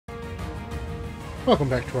Welcome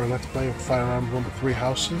back to our Let's Play of Fire Emblem Three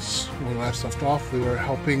Houses. When we last left off, we were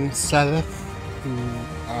helping Seleth, who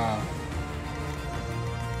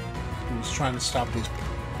was trying to stop these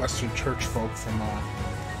Western Church folk from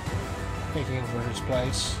taking over his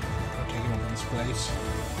place, or taking over this place.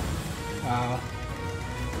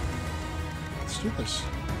 Let's do this.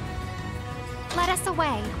 Let us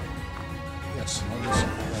away. Yes, let us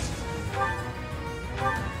away.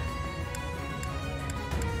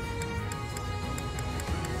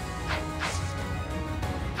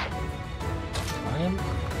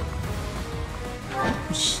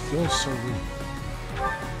 I'm still so weak.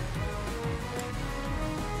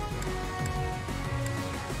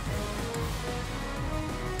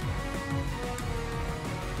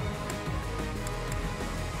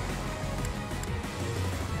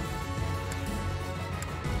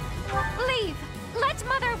 Leave! Let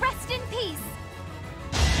Mother rest in peace!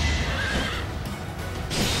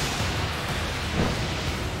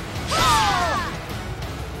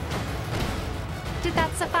 Did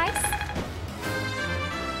that suffice?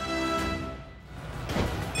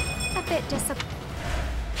 A bit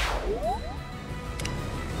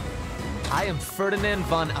I am Ferdinand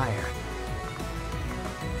von Eyre.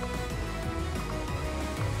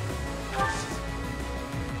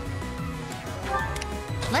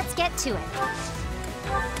 Let's get to it.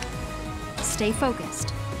 Stay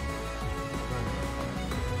focused.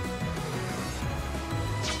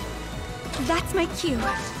 That's my cue. Do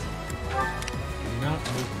not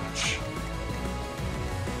move much.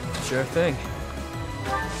 Sure thing.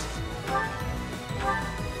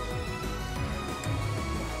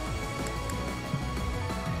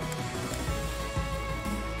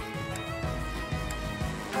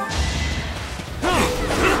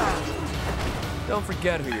 Don't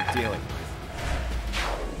forget who you're dealing with.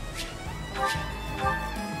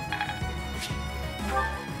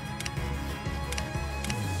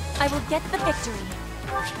 I will get the victory.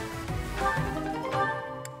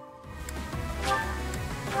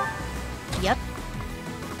 Yep.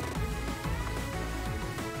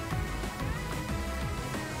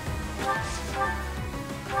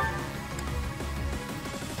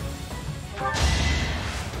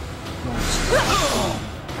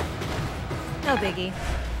 No biggie.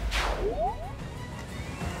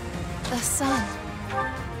 The sun.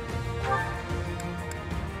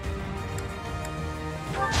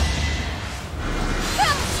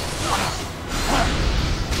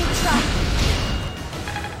 Good try.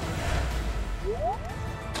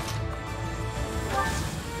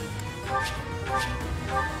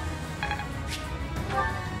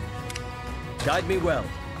 Guide me well.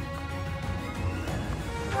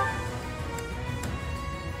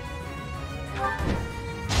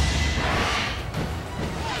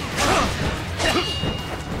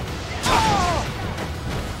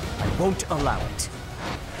 I won't allow it.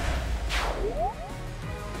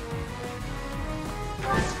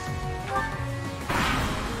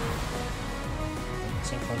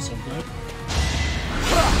 So far, so good.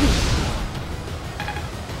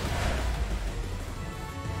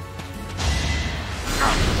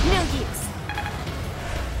 No use.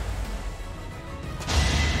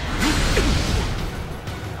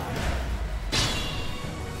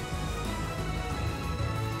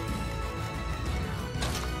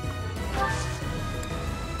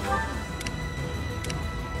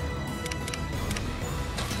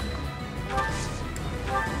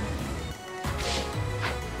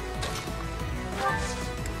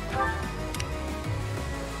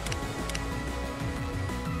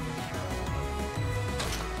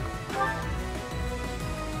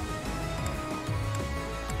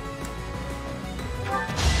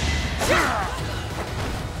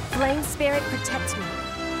 Flame Spirit, protect me.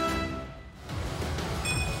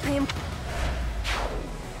 I am...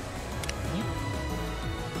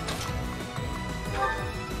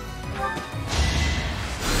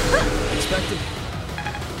 Expected.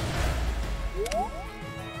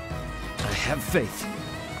 I have faith.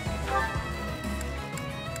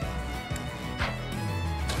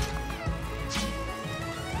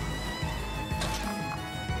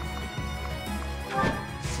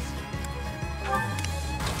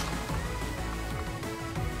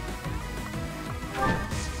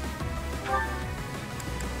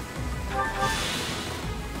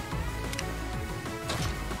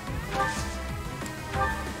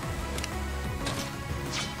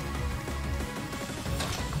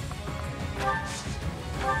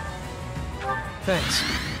 Thanks.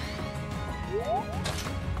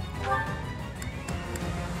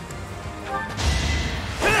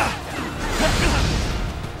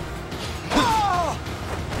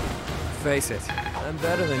 Face it, I'm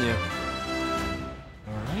better than you.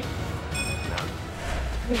 Alright.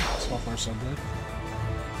 So far, so good.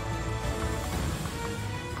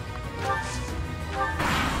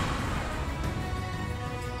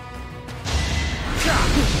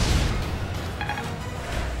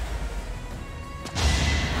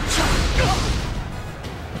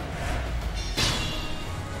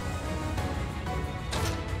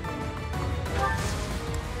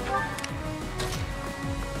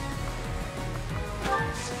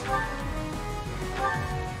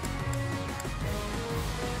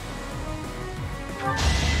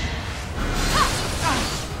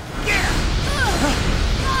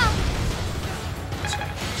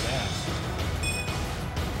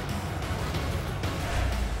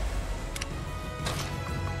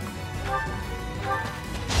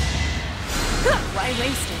 Why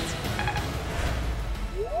waste it?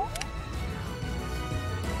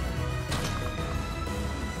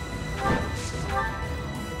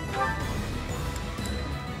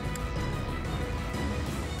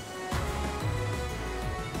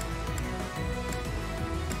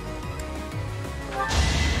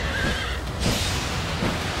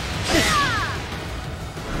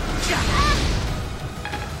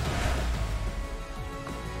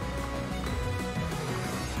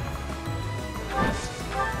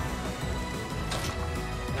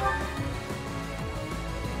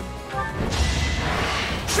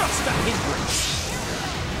 Just a hindrance!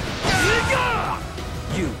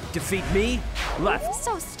 You defeat me? Left.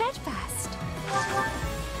 So steadfast.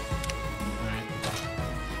 Alright.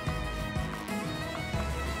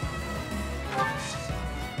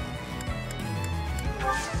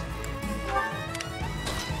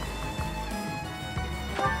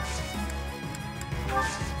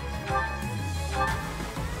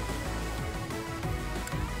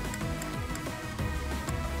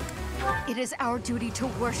 It is our duty to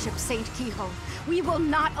worship Saint Kehoe. We will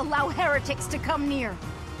not allow heretics to come near.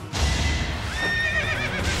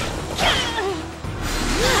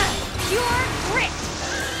 Pure grit!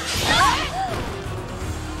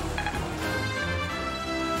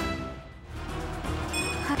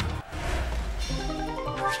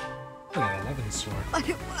 I got a 11 sword. But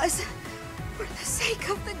it was for the sake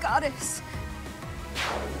of the goddess.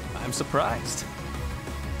 I'm surprised.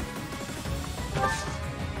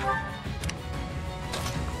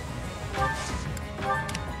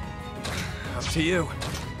 Up to you.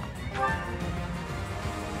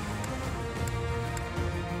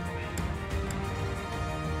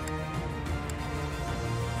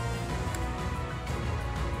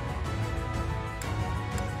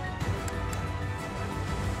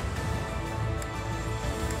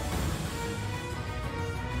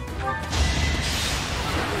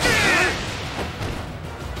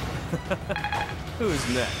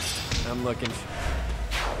 Who's next? I'm looking.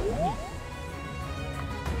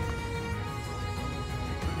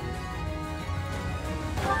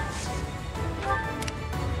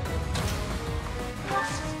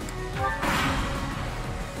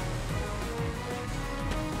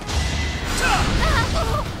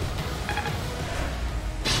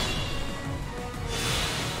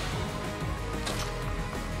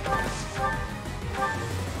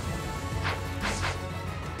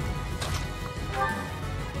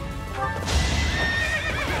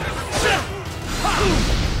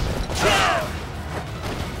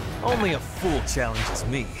 Only a fool challenges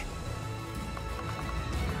me.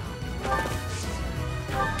 I'm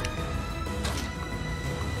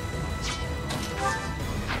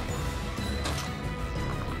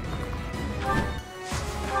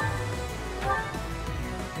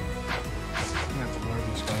gonna have to lure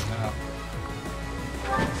these guys out.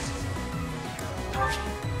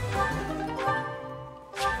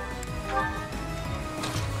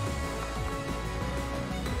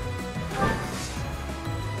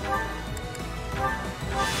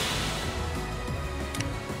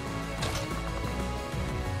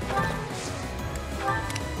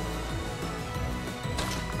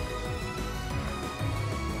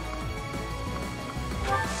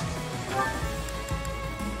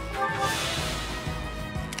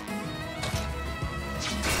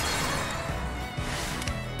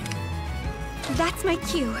 That's my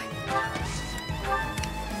cue.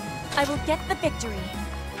 I will get the victory.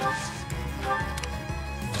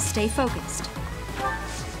 Stay focused.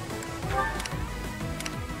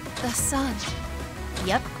 The sun.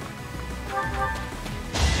 Yep.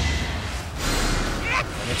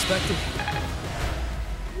 Unexpected.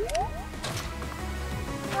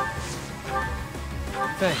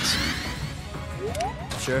 Thanks.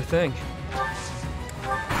 Sure thing.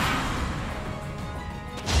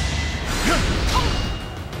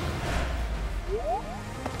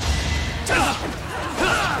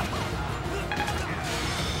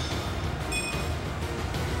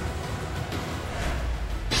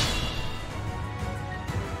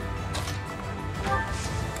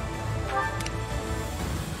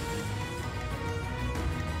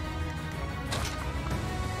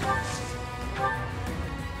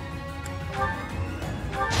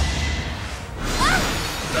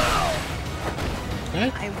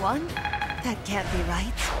 What? I won? That can't be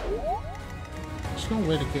right. There's no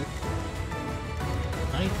way to get...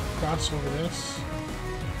 Can I cross over this?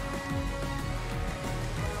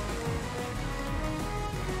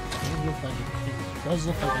 Doesn't look like it can. Does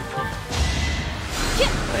look like it can.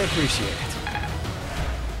 I appreciate it.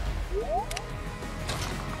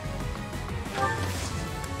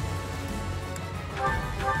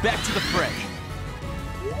 Back to the fray.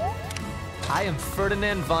 I am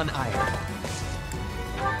Ferdinand von Ayer.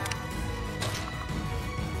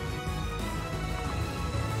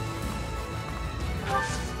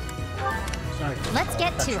 Sorry. Let's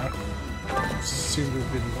get to it. Seem to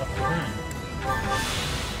have been left behind.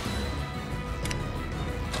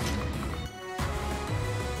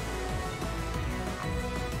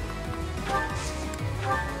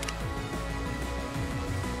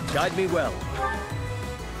 Guide me well.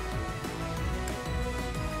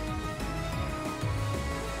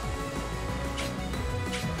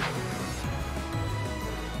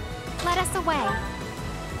 Let us away.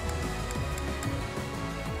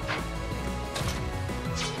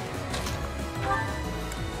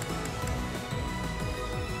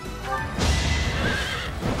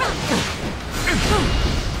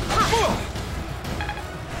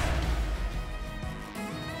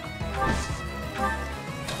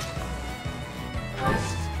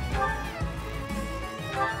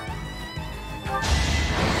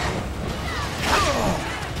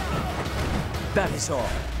 That is all.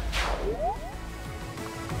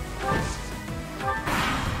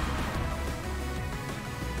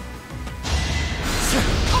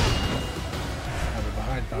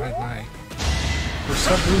 Behind my, for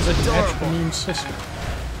some reason, immune sister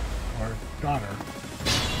or daughter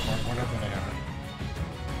or whatever they are.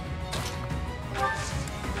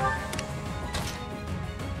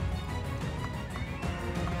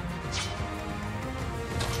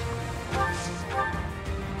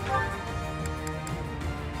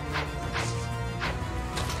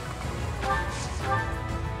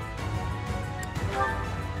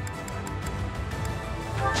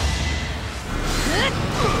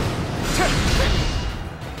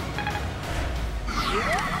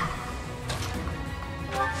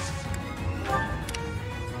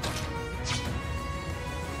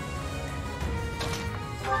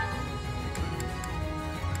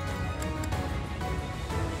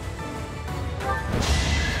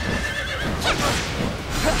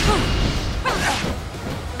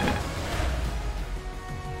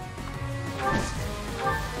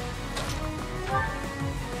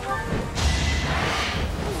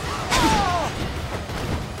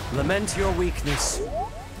 Lament your weakness.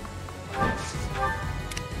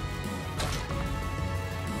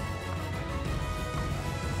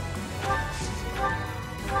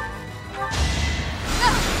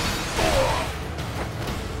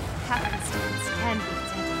 Happenstance can be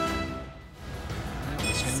deadly.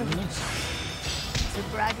 To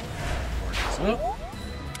brag. So,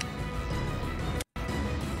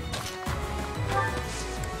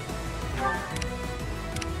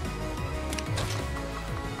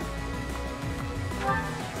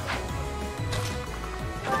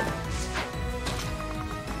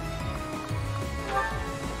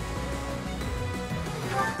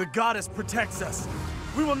 The goddess protects us.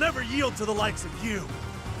 We will never yield to the likes of you.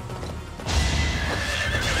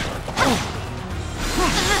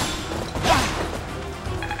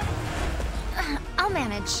 I'll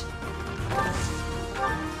manage.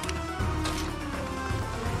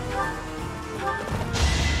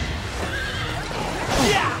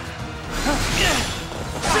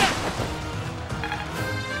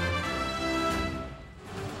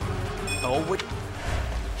 Oh, what?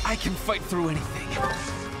 I can fight through anything.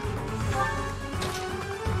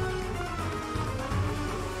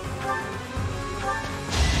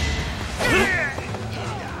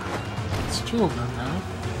 it's two of them now.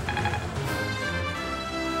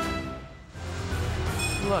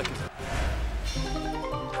 Look.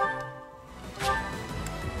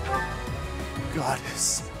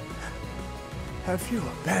 Goddess, have you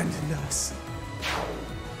abandoned us?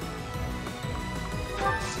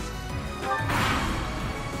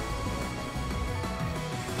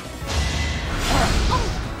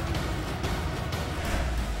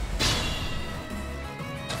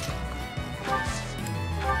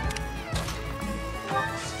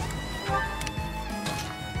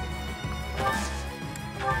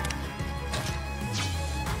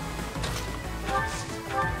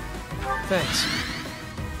 Thanks.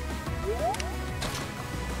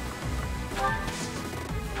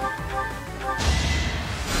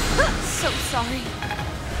 So sorry.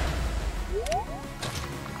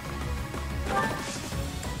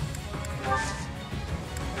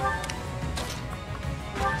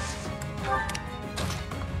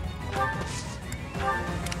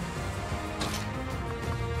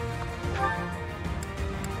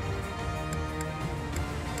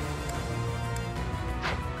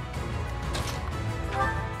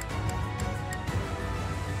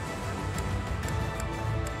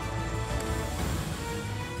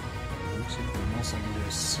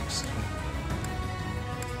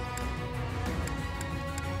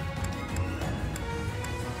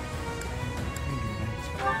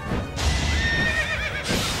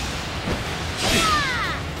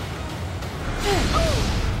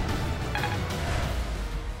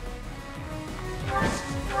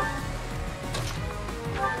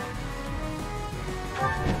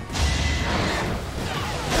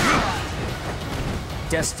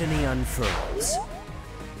 destiny unfurls.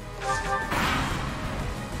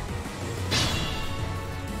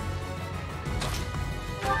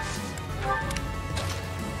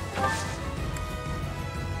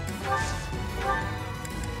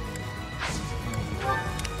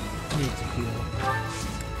 Need to heal.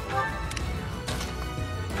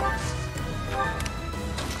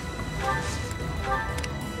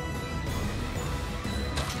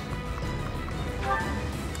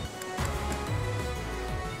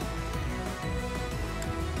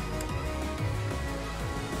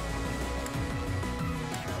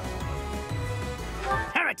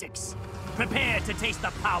 Heretics, prepare to taste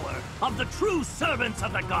the power of the true servants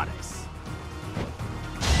of the goddess.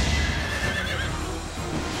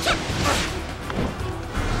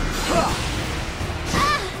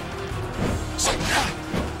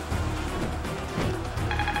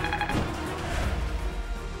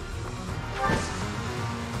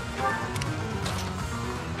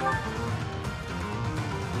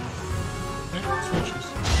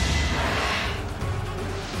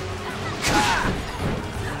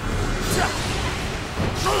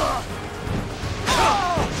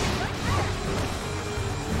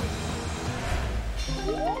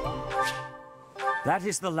 That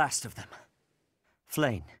is the last of them.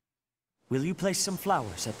 Flame, will you place some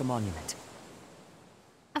flowers at the monument?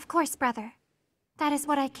 Of course, brother. That is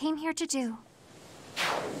what I came here to do.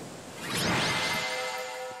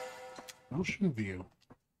 Ocean view.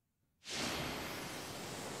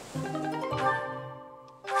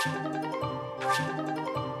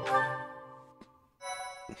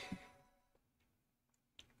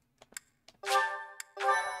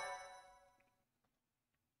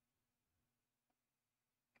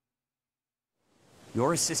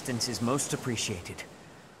 Your assistance is most appreciated.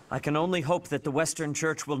 I can only hope that the Western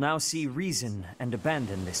Church will now see reason and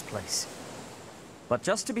abandon this place. But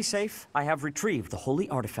just to be safe, I have retrieved the holy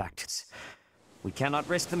artifacts. We cannot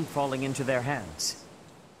risk them falling into their hands.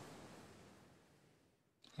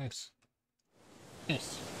 Nice.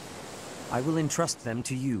 Nice. I will entrust them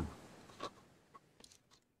to you.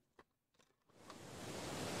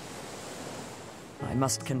 I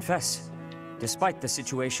must confess, despite the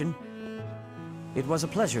situation, it was a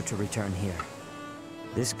pleasure to return here.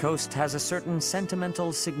 This coast has a certain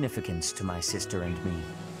sentimental significance to my sister and me.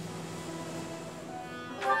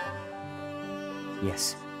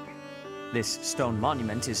 Yes, this stone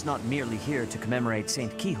monument is not merely here to commemorate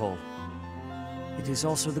Saint Keyhole. It is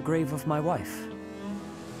also the grave of my wife.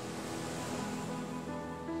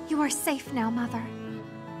 You are safe now, Mother.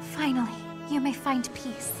 Finally, you may find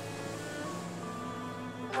peace.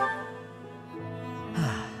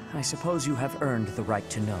 I suppose you have earned the right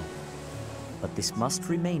to know. But this must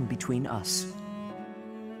remain between us.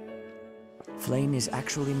 Flame is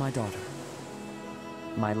actually my daughter.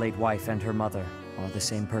 My late wife and her mother are the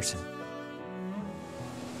same person.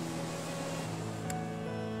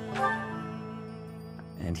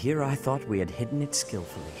 And here I thought we had hidden it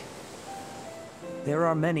skillfully. There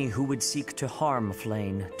are many who would seek to harm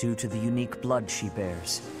Flame due to the unique blood she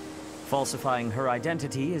bears. Falsifying her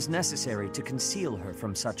identity is necessary to conceal her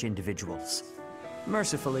from such individuals.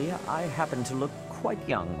 Mercifully, I happen to look quite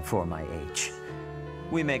young for my age.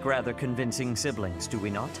 We make rather convincing siblings, do we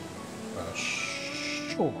not?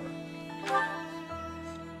 Sure.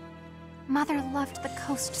 Mother loved the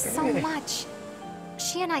coast so much.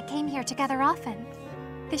 She and I came here together often.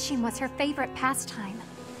 Fishing was her favorite pastime.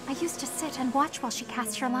 I used to sit and watch while she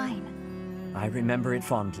cast her line. I remember it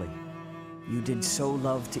fondly. You did so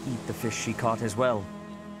love to eat the fish she caught as well.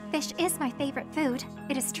 Fish is my favorite food,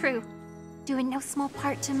 it is true. Due in no small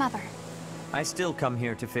part to Mother. I still come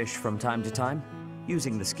here to fish from time to time,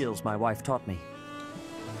 using the skills my wife taught me.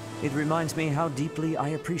 It reminds me how deeply I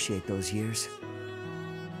appreciate those years,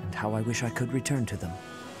 and how I wish I could return to them.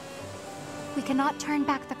 We cannot turn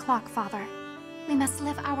back the clock, Father. We must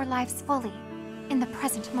live our lives fully, in the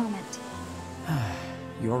present moment.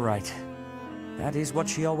 You're right. That is what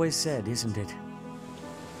she always said, isn't it?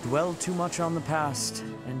 Dwell too much on the past,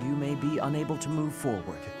 and you may be unable to move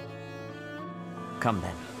forward. Come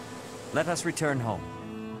then. Let us return home.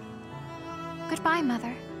 Goodbye,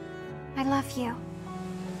 Mother. I love you.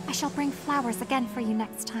 I shall bring flowers again for you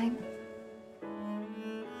next time.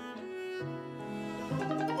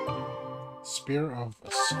 Spear of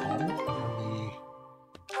Assault and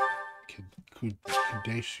the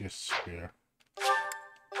Caduceus Spear.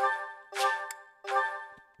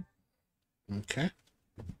 Okay.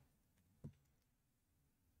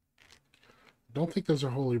 Don't think those are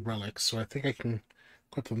holy relics, so I think I can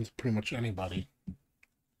equip them to pretty much anybody.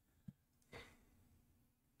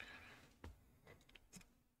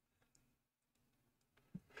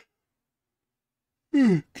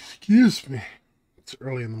 Excuse me. It's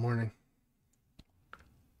early in the morning.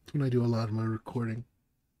 It's when I do a lot of my recording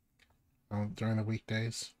during the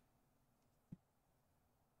weekdays.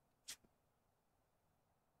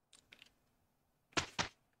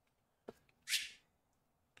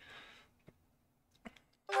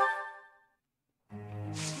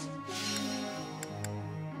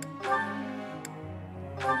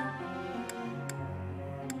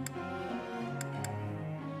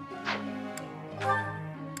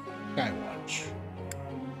 Skywatch.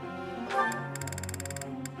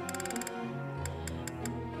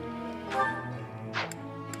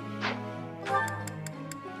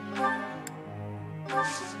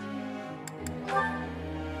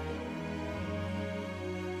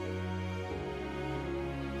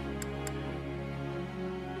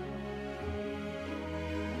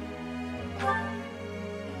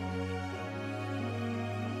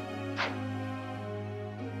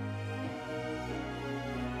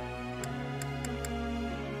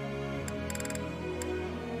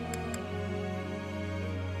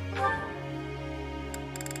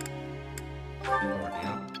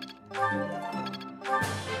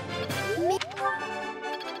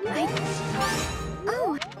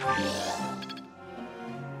 Oh.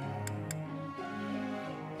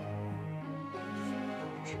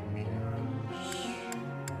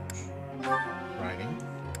 Writing.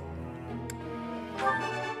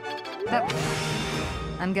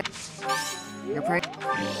 I'm good. You're pretty.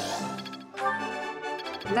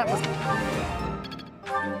 That was.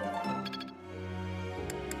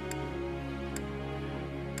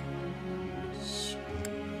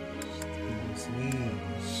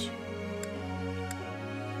 These.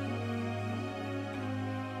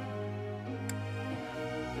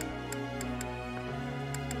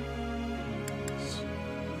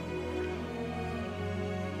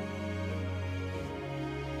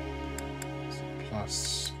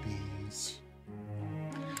 Plus bees.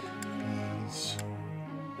 Bees.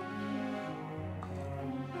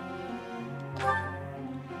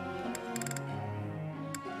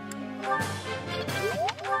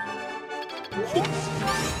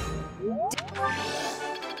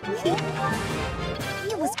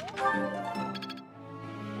 It was.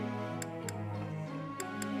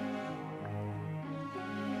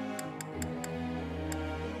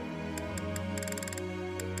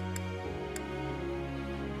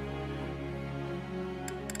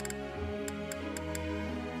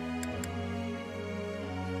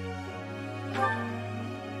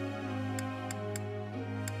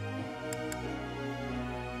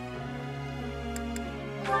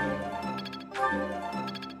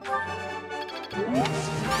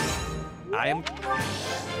 I am.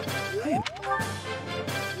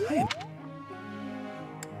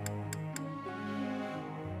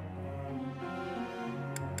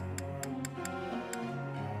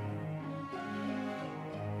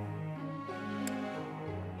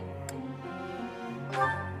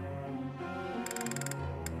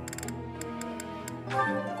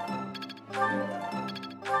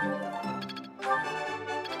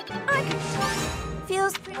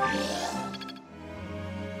 Feels.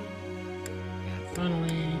 And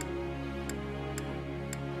finally.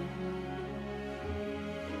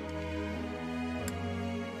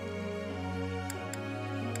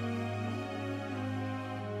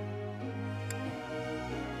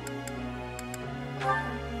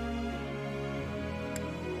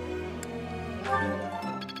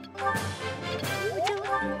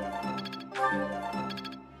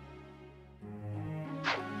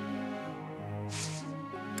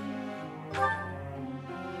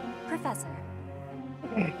 Professor.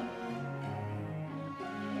 I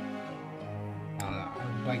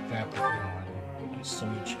would like that, but no, I still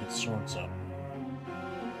need to get swords up.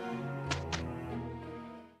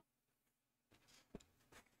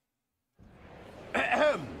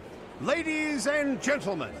 Ahem. Ladies and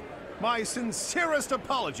gentlemen, my sincerest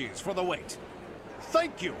apologies for the wait.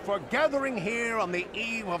 Thank you for gathering here on the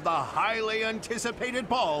eve of the highly anticipated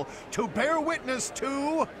ball to bear witness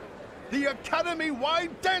to the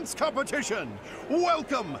Academy-wide dance competition.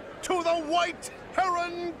 Welcome to the White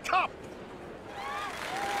Heron Cup.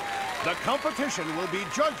 The competition will be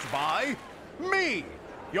judged by me,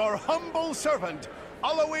 your humble servant,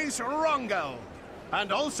 Alois Rangel,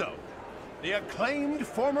 and also the acclaimed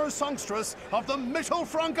former songstress of the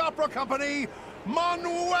Mittelfrank Opera Company,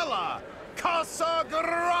 Manuela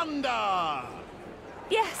Casagranda.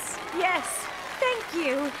 Yes, yes, thank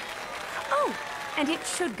you. Oh, and it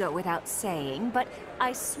should go without saying, but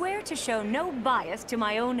I swear to show no bias to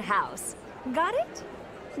my own house. Got it?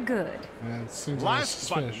 Good. And it seems like Last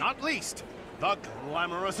but not least, the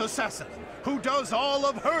glamorous assassin who does all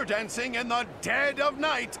of her dancing in the dead of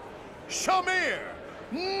night, Shamir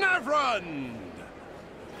Navrand!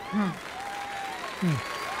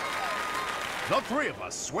 The three of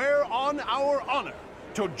us swear on our honor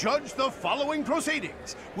to judge the following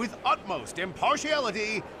proceedings with utmost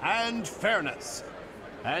impartiality and fairness.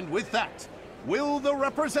 And with that, will the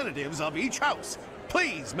representatives of each house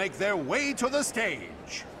please make their way to the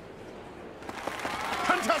stage?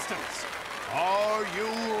 Contestants, are you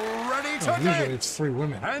ready to Usually dance? it's 3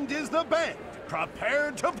 women. And is the band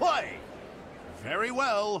prepared to play? Very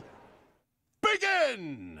well.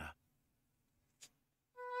 Begin!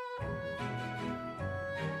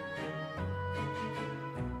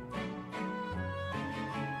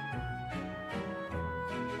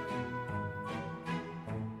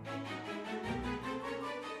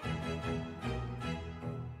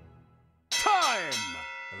 Time!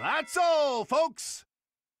 That's all, folks!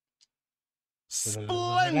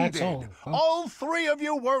 Splendid! That's all, huh? All 3 of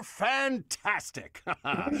you were fantastic!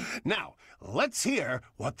 Now, let's hear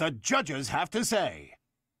what the judges have to say.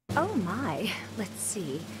 Oh my, let's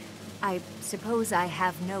see. I suppose I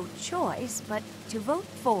have no choice but to vote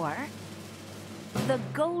for the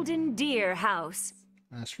Golden Deer House.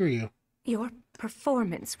 Screw you. Your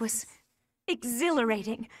performance was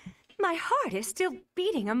exhilarating. My heart is still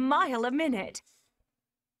beating a mile a minute.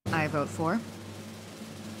 I vote for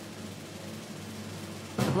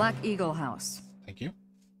the Black Eagle House. Thank you.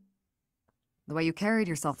 The way you carried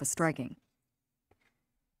yourself was striking.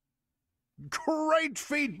 Great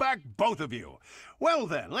feedback, both of you. Well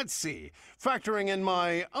then, let's see. Factoring in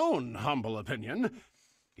my own humble opinion,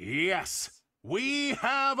 yes, we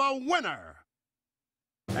have a winner.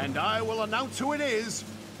 And I will announce who it is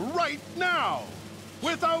right now,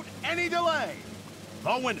 without any delay.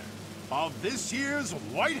 The winner of this year's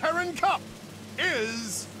White Heron Cup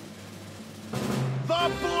is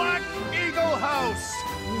the Black Eagle House.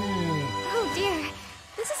 Oh dear,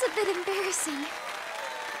 this is a bit embarrassing.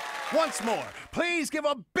 Once more, please give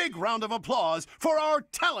a big round of applause for our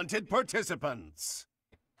talented participants.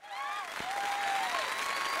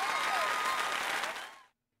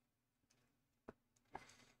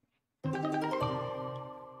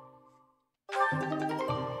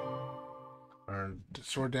 Our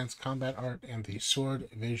sword dance combat art and the sword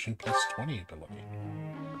evasion plus 20 ability.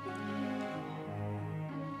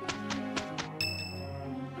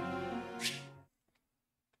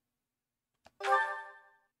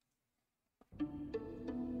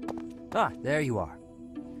 Ah, there you are.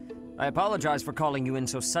 I apologize for calling you in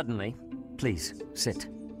so suddenly. Please, sit.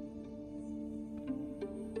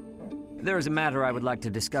 There is a matter I would like to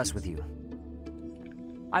discuss with you.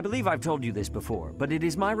 I believe I've told you this before, but it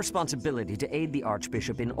is my responsibility to aid the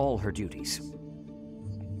Archbishop in all her duties.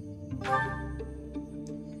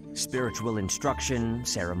 Spiritual instruction,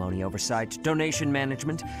 ceremony oversight, donation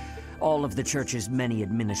management, all of the Church's many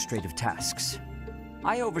administrative tasks.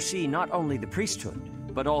 I oversee not only the priesthood,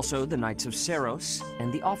 but also the Knights of Seros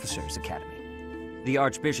and the Officers' Academy. The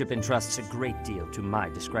Archbishop entrusts a great deal to my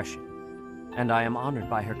discretion, and I am honored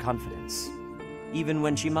by her confidence. Even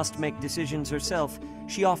when she must make decisions herself,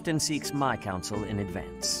 she often seeks my counsel in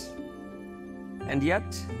advance. And yet,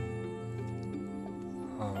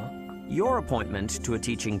 your appointment to a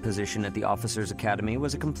teaching position at the Officers' Academy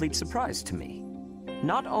was a complete surprise to me.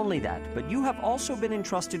 Not only that, but you have also been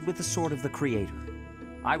entrusted with the Sword of the Creator.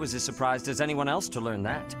 I was as surprised as anyone else to learn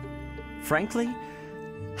that. Frankly,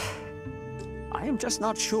 I am just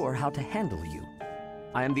not sure how to handle you.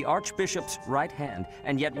 I am the Archbishop's right hand,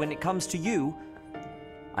 and yet when it comes to you,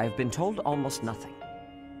 I have been told almost nothing.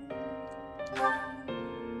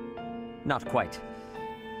 Not quite.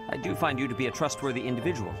 I do find you to be a trustworthy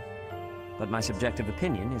individual, but my subjective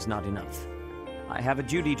opinion is not enough. I have a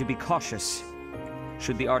duty to be cautious.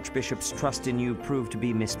 Should the Archbishop's trust in you prove to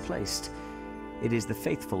be misplaced, it is the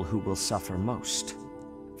faithful who will suffer most.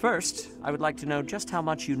 First, I would like to know just how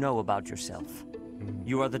much you know about yourself.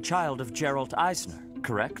 You are the child of Geralt Eisner,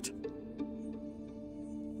 correct?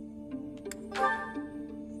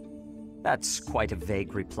 That's quite a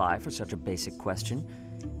vague reply for such a basic question.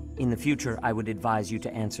 In the future, I would advise you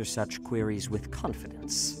to answer such queries with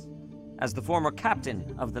confidence. As the former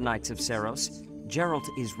captain of the Knights of Seros, Geralt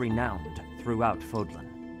is renowned throughout Fodlan.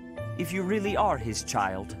 If you really are his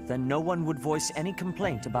child, then no one would voice any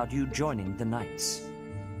complaint about you joining the Knights.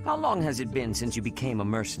 How long has it been since you became a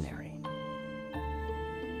mercenary?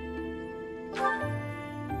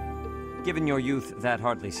 Given your youth, that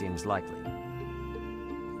hardly seems likely.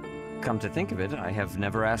 Come to think of it, I have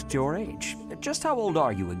never asked your age. Just how old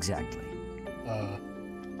are you exactly?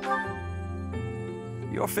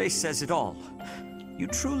 Your face says it all. You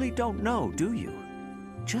truly don't know, do you?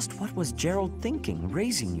 Just what was Gerald thinking,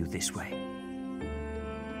 raising you this way?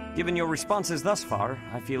 Given your responses thus far,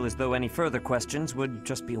 I feel as though any further questions would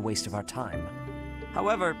just be a waste of our time.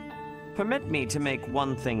 However, permit me to make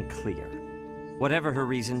one thing clear. Whatever her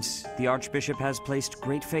reasons, the Archbishop has placed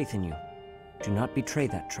great faith in you. Do not betray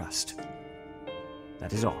that trust.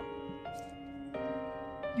 That is all.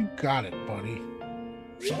 You got it, buddy.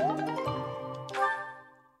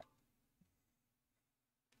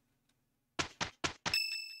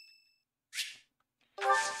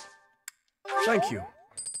 Thank you.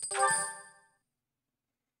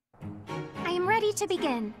 I am ready to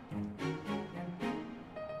begin.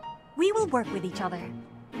 We will work with each other.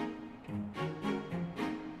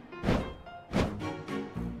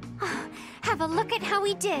 Have a look at how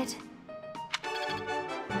we did.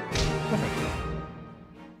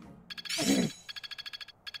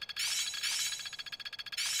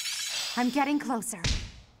 I'm getting closer.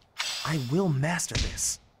 I will master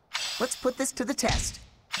this. Let's put this to the test.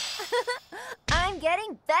 I'm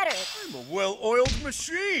getting better. I'm a well-oiled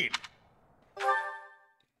machine.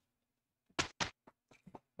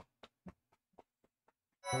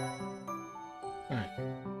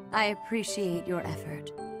 I appreciate your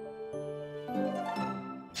effort.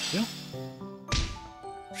 Yeah.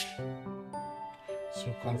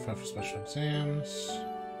 So qualify for special exams.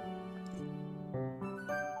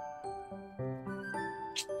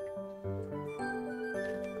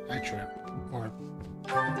 Trip or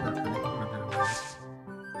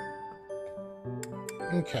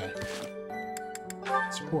okay.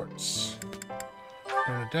 Sports.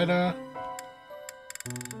 Bernadetta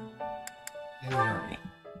and Yuri.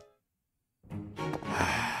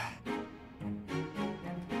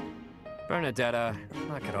 Bernadetta,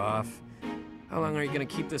 knock it off. How long are you gonna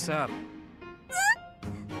keep this up?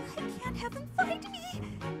 I can't have them find me.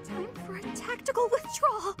 Time for a tactical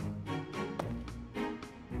withdrawal.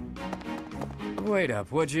 Wait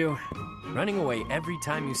up, would you? Running away every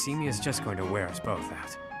time you see me is just going to wear us both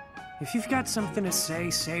out. If you've got something to say,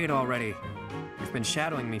 say it already. You've been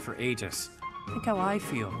shadowing me for ages. Think how I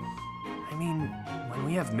feel. I mean, when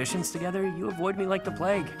we have missions together, you avoid me like the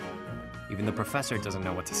plague. Even the professor doesn't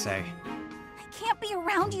know what to say. I can't be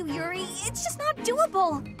around you, Yuri. It's just not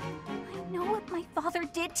doable. I know what my father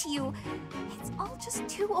did to you. It's all just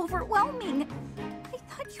too overwhelming. I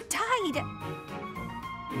thought you died.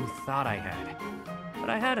 You thought I had, but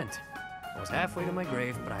I hadn't. I was halfway to my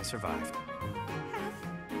grave, but I survived.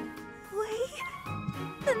 Halfway?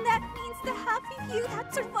 Then that means the half of you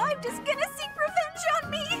that survived is gonna seek revenge on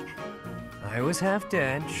me! I was half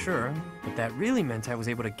dead, sure, but that really meant I was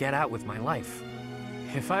able to get out with my life.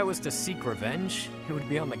 If I was to seek revenge, it would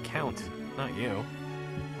be on the Count, not you.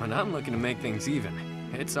 When I'm looking to make things even,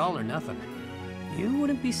 it's all or nothing. You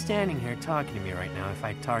wouldn't be standing here talking to me right now if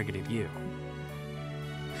I targeted you.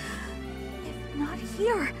 Not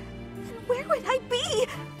here. Then where would I be?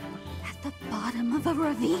 At the bottom of a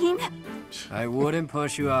ravine? I wouldn't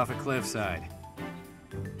push you off a cliffside.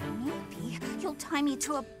 Maybe you'll tie me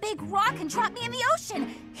to a big rock and drop me in the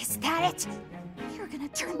ocean. Is that it? You're gonna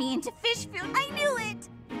turn me into fish food. I knew it.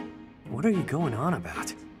 What are you going on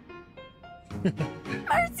about?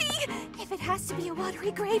 Mercy! If it has to be a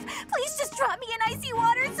watery grave, please just drop me in icy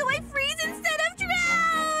water so I freeze instead of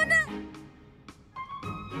drown!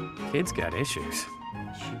 Kid's got issues.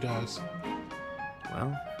 She does.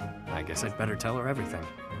 Well, I guess I'd better tell her everything.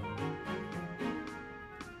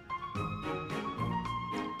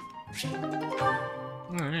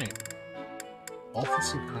 Alright.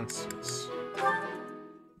 Office and Constance.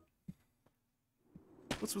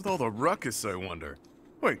 What's with all the ruckus, I wonder?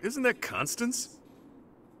 Wait, isn't that Constance?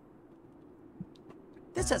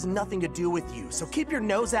 This has nothing to do with you, so keep your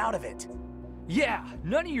nose out of it. Yeah,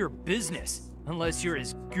 none of your business. Unless you're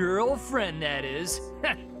his girlfriend, that is.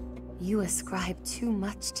 You ascribe too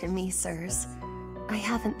much to me, sirs. I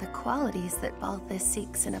haven't the qualities that Balthus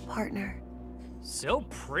seeks in a partner. So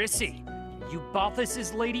prissy. You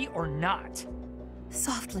Balthus's lady or not?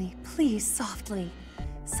 Softly, please, softly.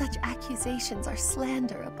 Such accusations are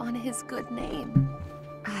slander upon his good name.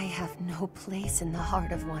 I have no place in the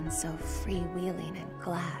heart of one so freewheeling and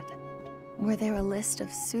glad. Were there a list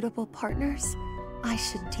of suitable partners? I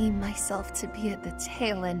should deem myself to be at the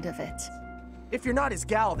tail end of it. If you're not his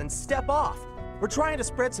gal, then step off. We're trying to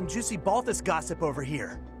spread some juicy Balthus gossip over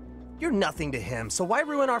here. You're nothing to him, so why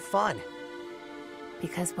ruin our fun?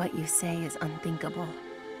 Because what you say is unthinkable.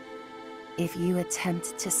 If you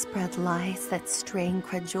attempt to spread lies that strain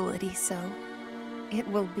credulity so, it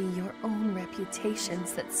will be your own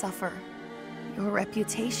reputations that suffer. Your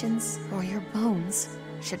reputations or your bones,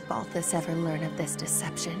 should Balthus ever learn of this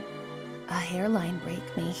deception. A hairline break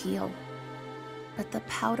may heal, but the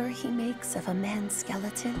powder he makes of a man's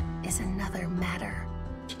skeleton is another matter.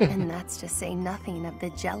 And that's to say nothing of the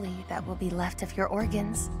jelly that will be left of your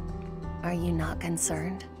organs. Are you not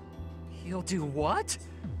concerned? He'll do what?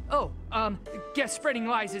 Oh, guess spreading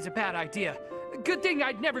lies is a bad idea. Good thing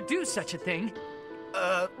I'd never do such a thing.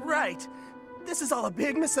 Right. This is all a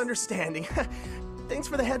big misunderstanding. Thanks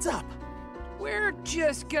for the heads up. We're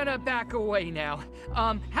just gonna back away now.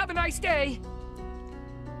 Have a nice day.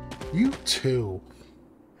 You too.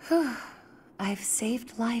 I've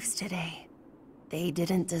saved lives today. They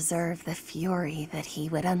didn't deserve the fury that he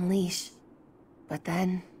would unleash. But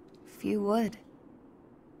then, few would.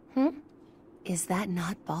 Is that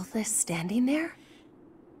not Balthus standing there?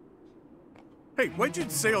 Hey, why'd you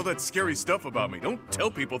say all that scary stuff about me? Don't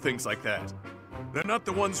tell people things like that. They're not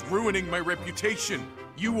the ones ruining my reputation.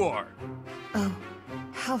 You are. Oh,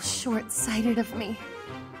 how short-sighted of me.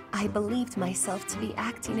 I believed myself to be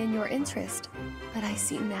acting in your interest, but I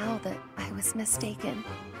see now that I was mistaken.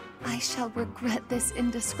 I shall regret this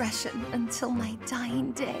indiscretion until my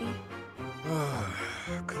dying day.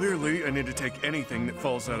 Clearly, I need to take anything that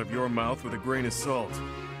falls out of your mouth with a grain of salt.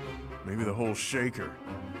 Maybe the whole shaker.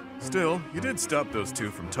 Still, you did stop those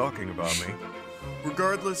two from talking about me.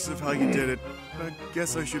 Regardless of how you did it, I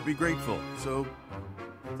guess I should be grateful, so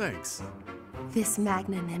thanks. This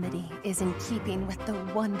magnanimity is in keeping with the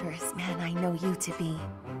wondrous man I know you to be.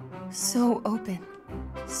 So open,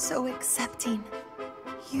 so accepting.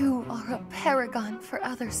 You are a paragon for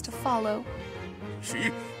others to follow.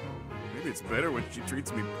 Maybe it's better when she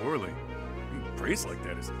treats me poorly. Being praised like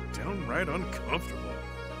that is downright uncomfortable.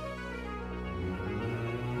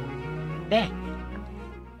 Yeah.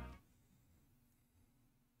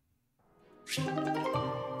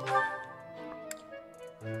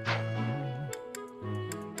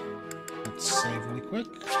 Let's save really quick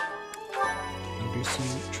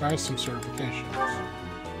and try some certifications.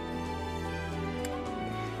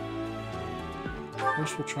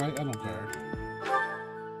 First, we'll try Edelgard.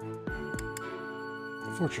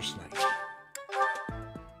 Fortress Knight.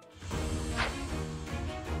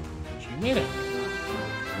 She made it.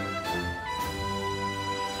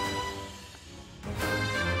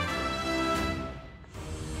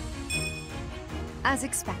 As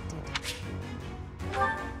expected.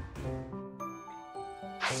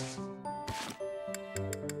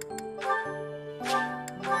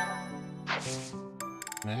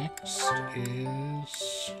 Next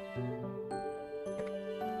is...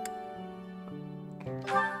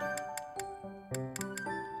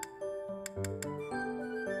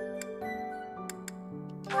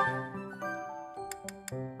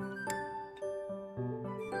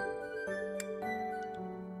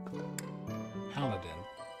 Paladin.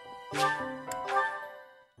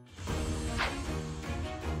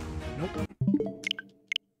 Nope.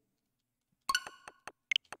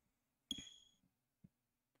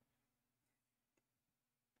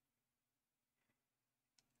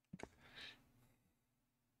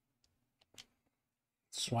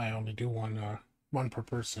 That's why I only do one per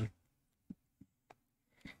person.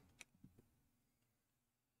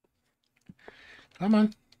 Come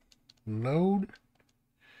on. Load.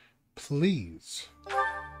 Please.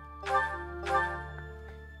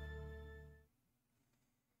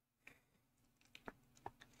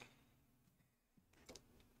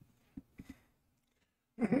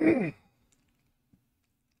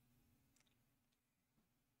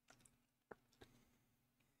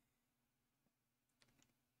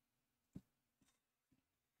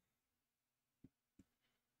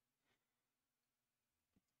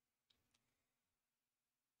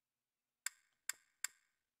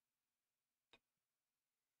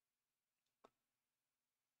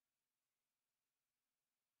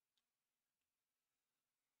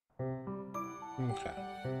 Okay.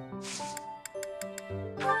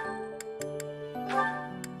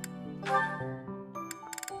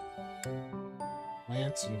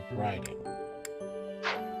 Lance and riding.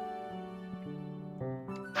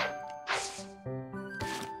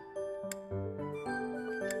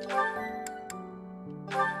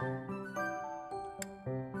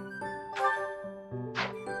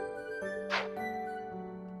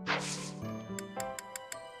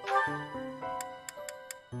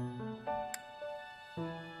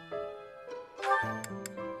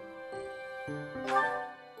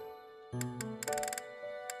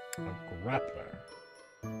 Grappler.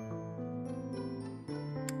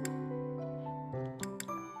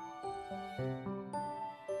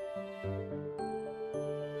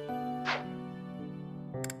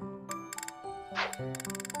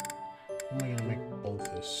 How am I gonna make both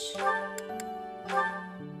this?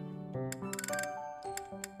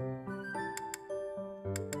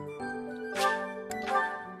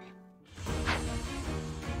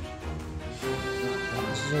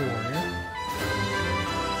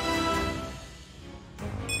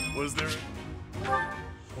 Was there...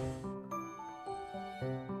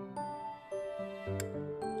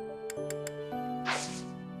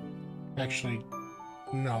 Actually,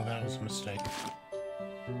 no, that was a mistake.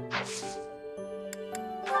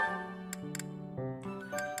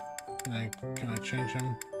 Can I change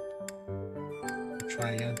him?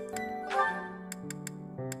 Try again. Do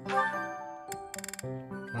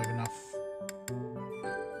I have enough?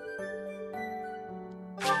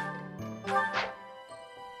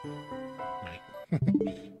 Right.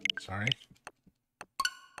 Sorry.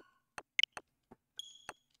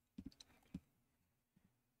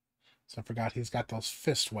 So I forgot he's got those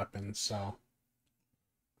fist weapons, so...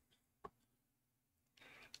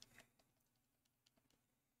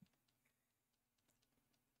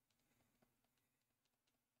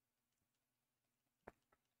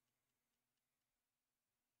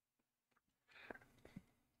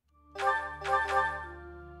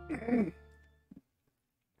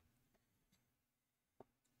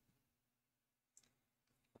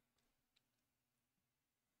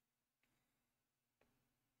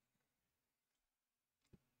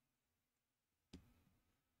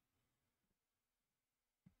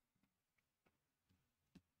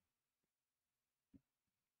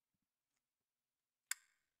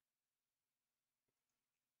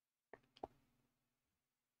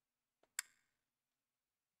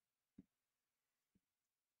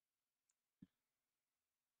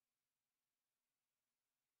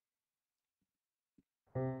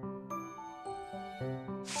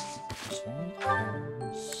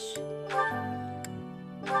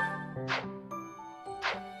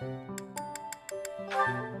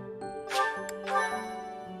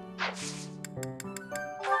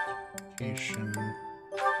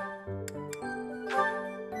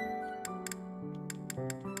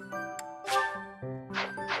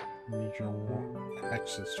 Need your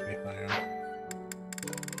access to be higher.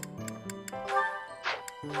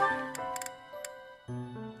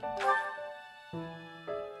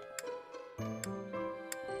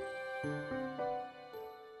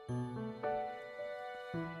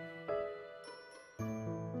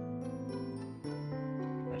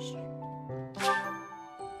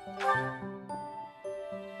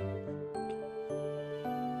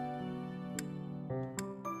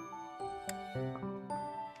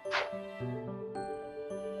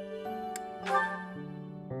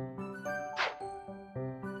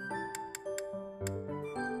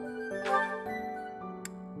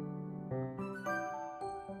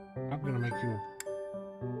 I'm gonna make you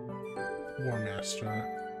War Master.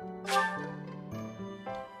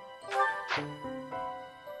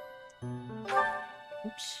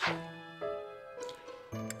 Oops.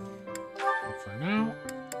 And for now.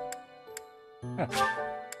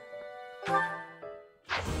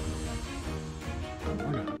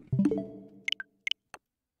 Or not.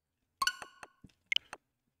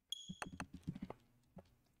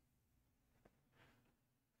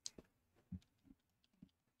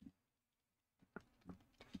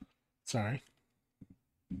 Sorry.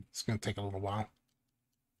 It's gonna take a little while.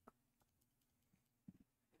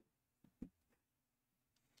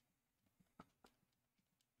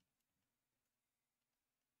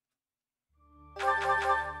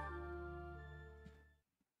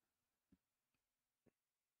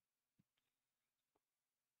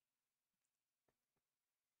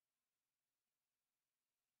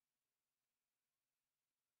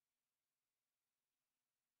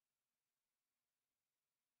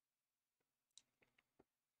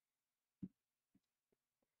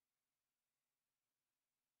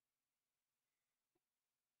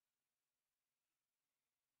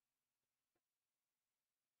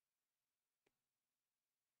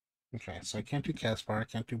 Okay, so I can't do Caspar, I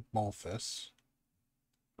can't do Balthus.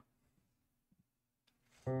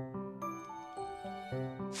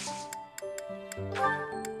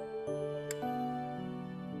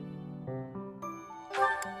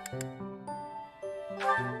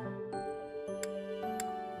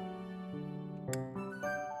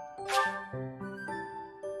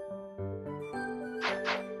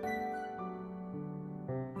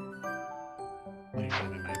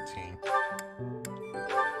 Only 19.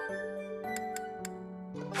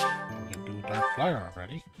 We can do Dark Flyer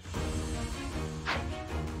already.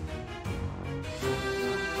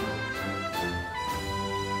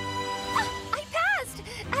 I passed!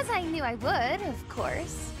 As I knew I would, of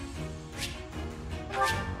course.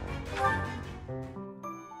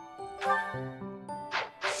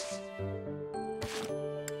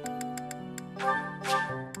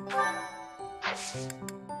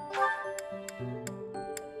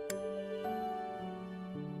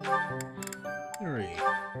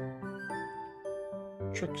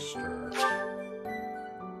 Trickster.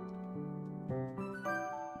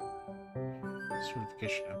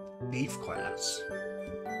 Certification of Thief class.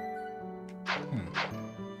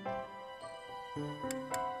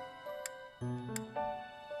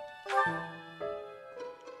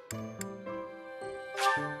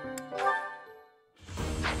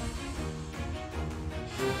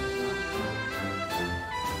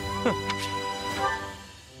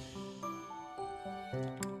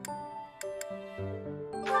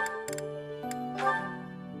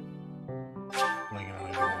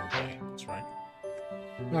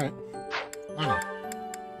 Alright. I know.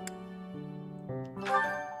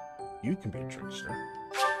 You can be a trickster.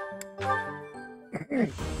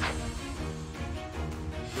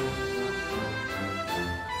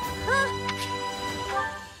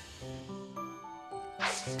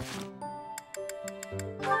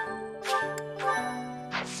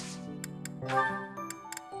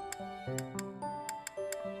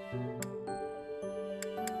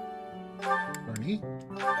 Bernie?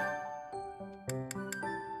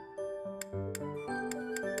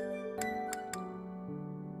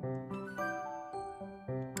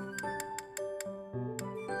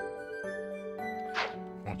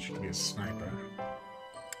 You to be a sniper.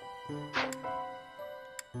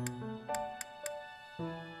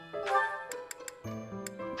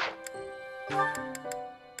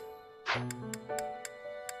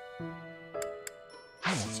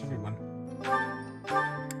 Oh, that's everyone.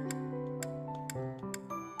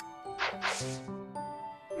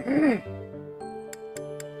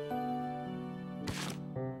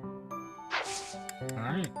 All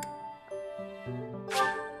right.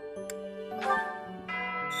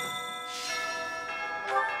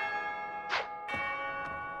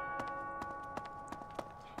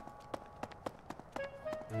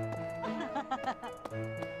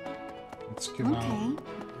 Let's give out.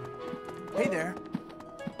 Hey there.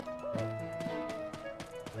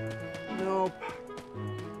 Nope.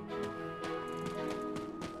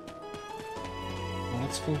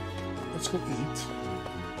 Well, let's go eat.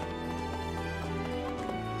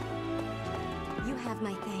 You have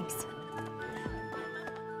my thanks.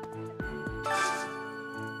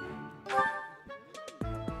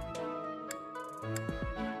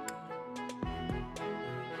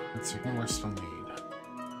 Let's see what I still need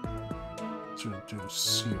to do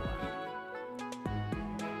C rank.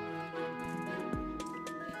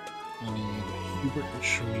 I need Hubert and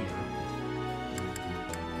Shamir.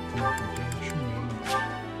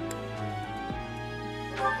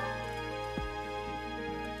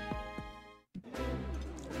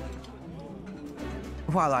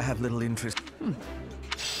 While I have little interest...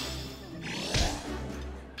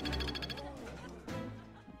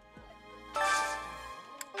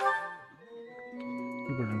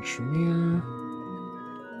 Hubert and Shamir.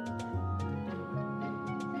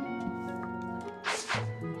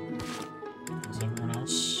 Is everyone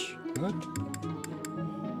else good?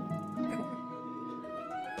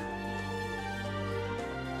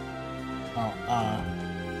 Oh,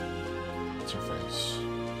 what's her face?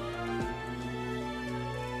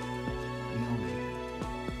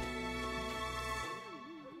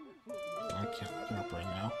 I can't look it up right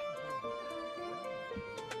now.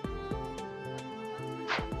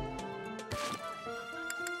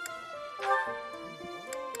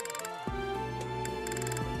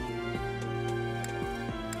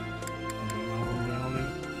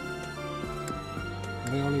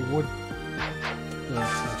 They only would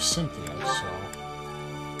for Cynthia, so.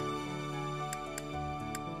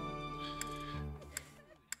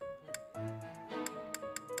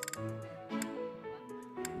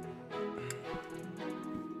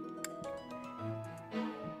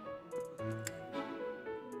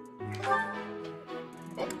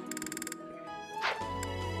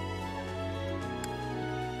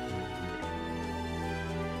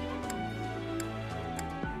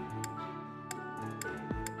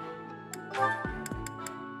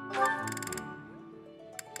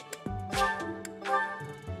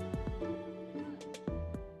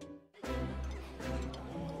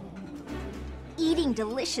 Eating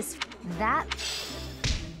delicious. That.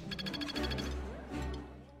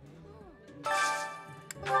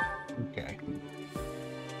 Okay.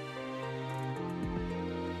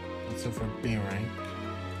 Let's go for B rank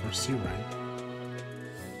or C rank.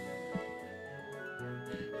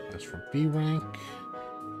 That's for B rank.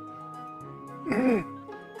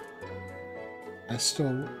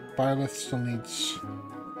 Byleth still needs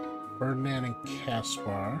Ferdinand and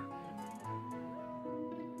Caspar.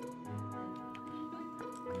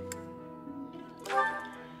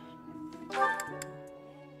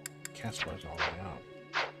 Caspar's all the way up.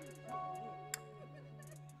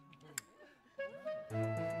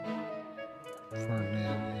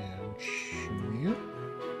 Ferdinand and Shamir.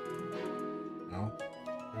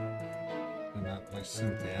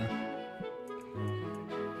 Cynthia.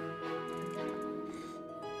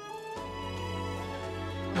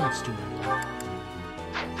 Let's do it.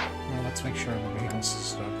 Well, let's make sure everybody else is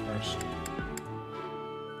stuck first.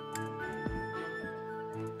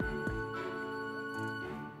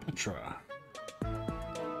 Petra.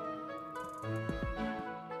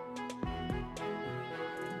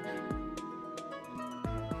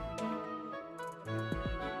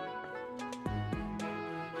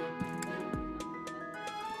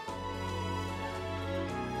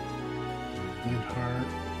 Heart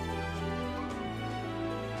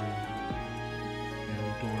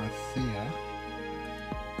and Dorothea.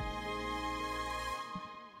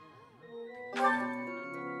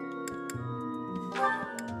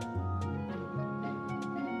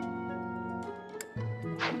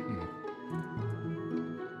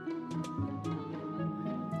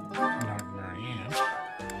 Not Marianne.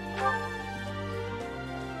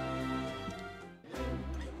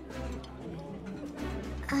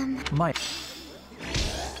 My.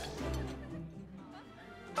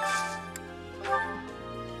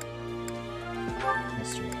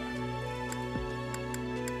 Let's do it.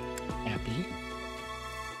 Happy.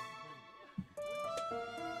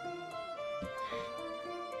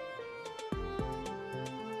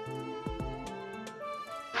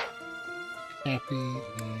 Happy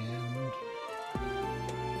and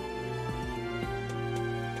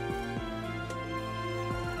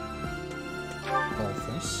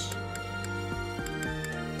Golfus.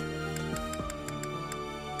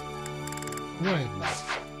 Wait.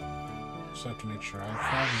 Just have to make sure I have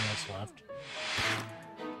 5 minutes left.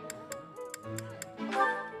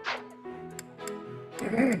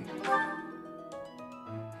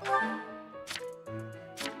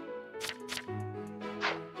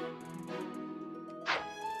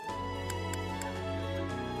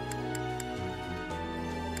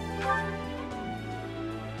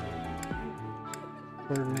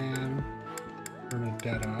 Ferdinand,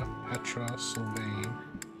 Bernadetta, Petra, Sylvain.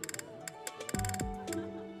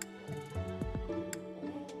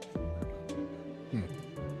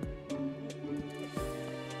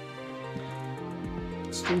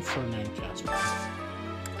 Let's do Ferdinand Casper.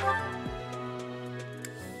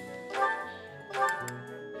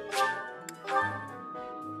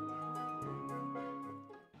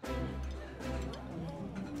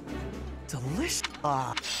 Delicious.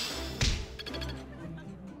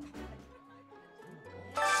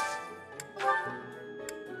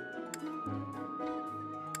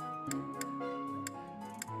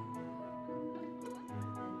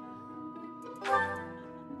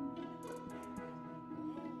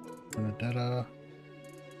 Bernadetta.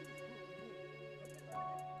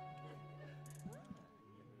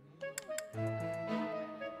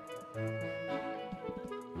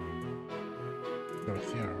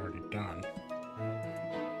 Dorothea already done.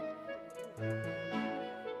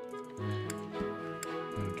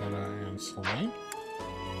 Bernadetta and Sylvain.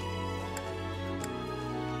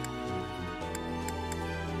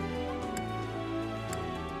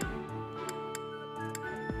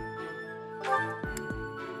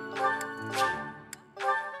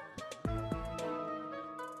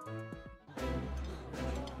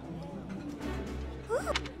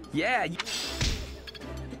 Yeah.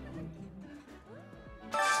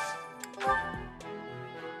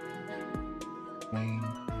 Flame.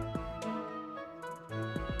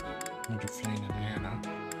 Into Flame and Anna.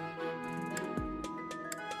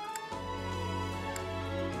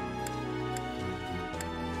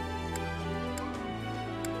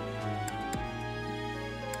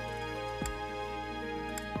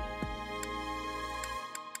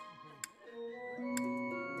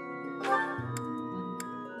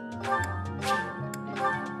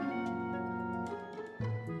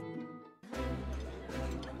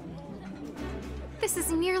 This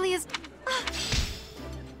is nearly as...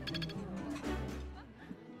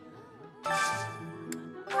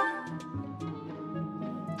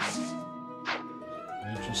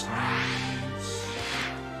 It just leaves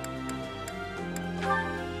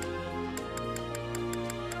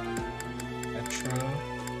Petra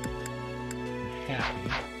and Happy.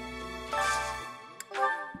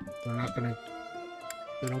 They're not gonna...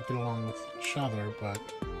 They don't get along with each other, but...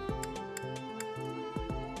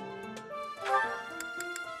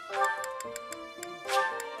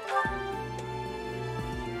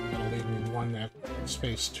 That'll leave me one that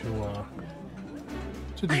space to do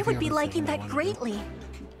I the would be other liking thing I that wanna do. greatly.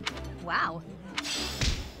 Wow.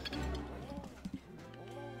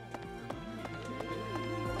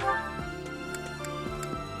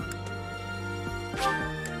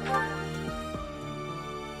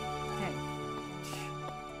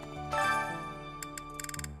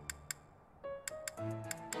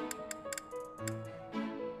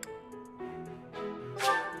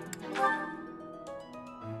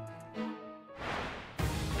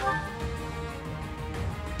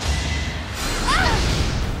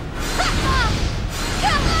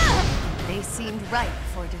 seemed ripe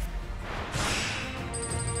for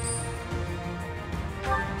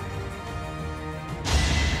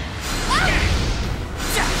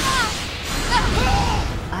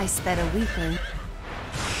I sped a weakling.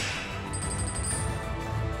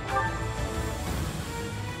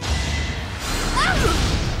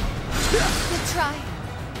 Good try.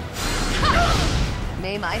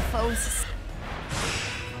 May my foes...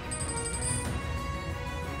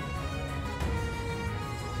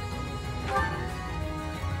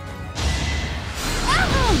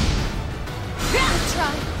 Good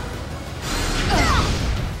try.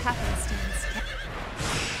 Happenstance.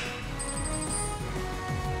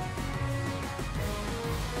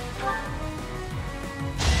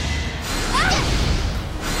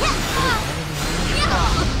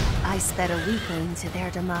 I sped a weakling to their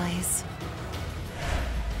demise.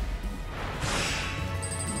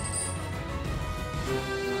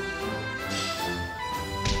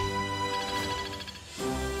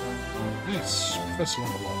 Nice. First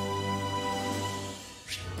level up.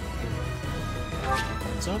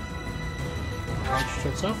 What's up?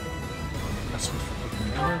 What's up? That's for making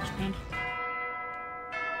another expand.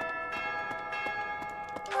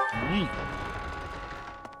 Alright.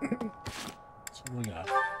 So what we got?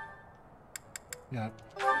 Yeah.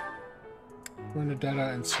 Bernadetta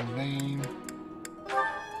and Sylvain.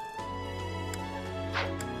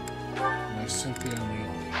 Nice Cynthia and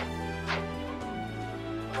Leonie.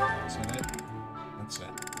 Is that it? That's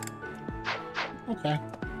it. Okay.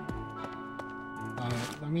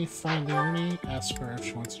 Let me find Leonie, ask her if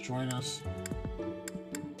she wants to join us.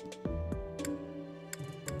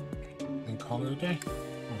 And call it a day.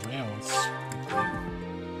 Oh yeah, let's...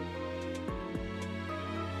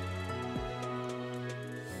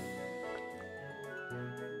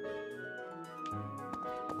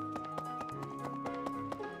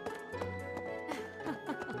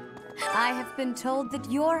 I have been told that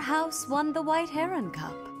your house won the White Heron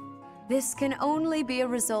Cup. This can only be a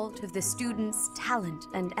result of the students' talent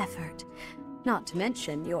and effort, not to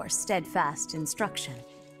mention your steadfast instruction.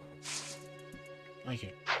 Thank you.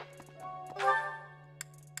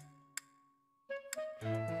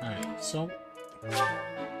 Alright, so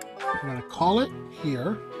I'm gonna call it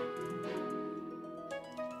here.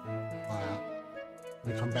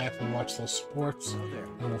 When we come back, we'll watch those sports,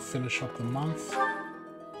 and we'll finish up the month.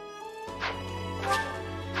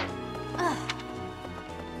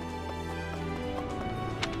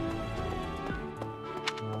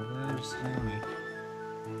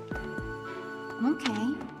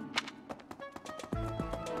 Okay.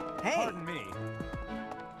 Hey! Pardon me.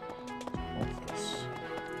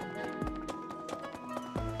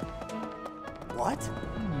 What?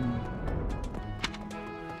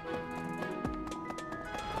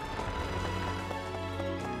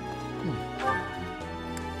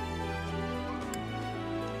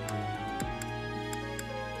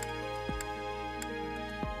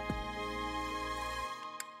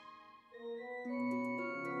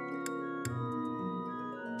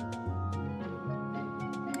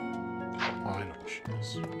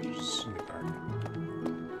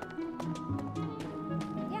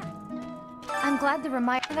 I'm glad the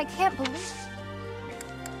reminder. I can't believe.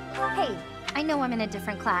 Hey, I know I'm in a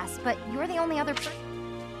different class, but you're the only other person.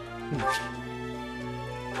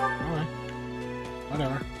 Alright.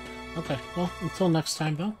 Whatever. Okay, well, until next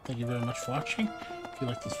time, though, thank you very much for watching. If you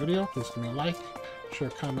like this video, please give me a like, share,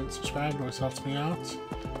 comment, subscribe. It always helps me out.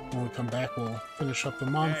 When we come back, we'll finish up the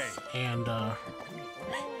month and do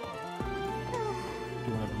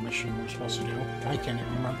whatever mission we're supposed to do. I can't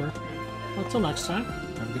even remember. Until next time,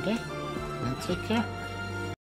 have a good day and take care.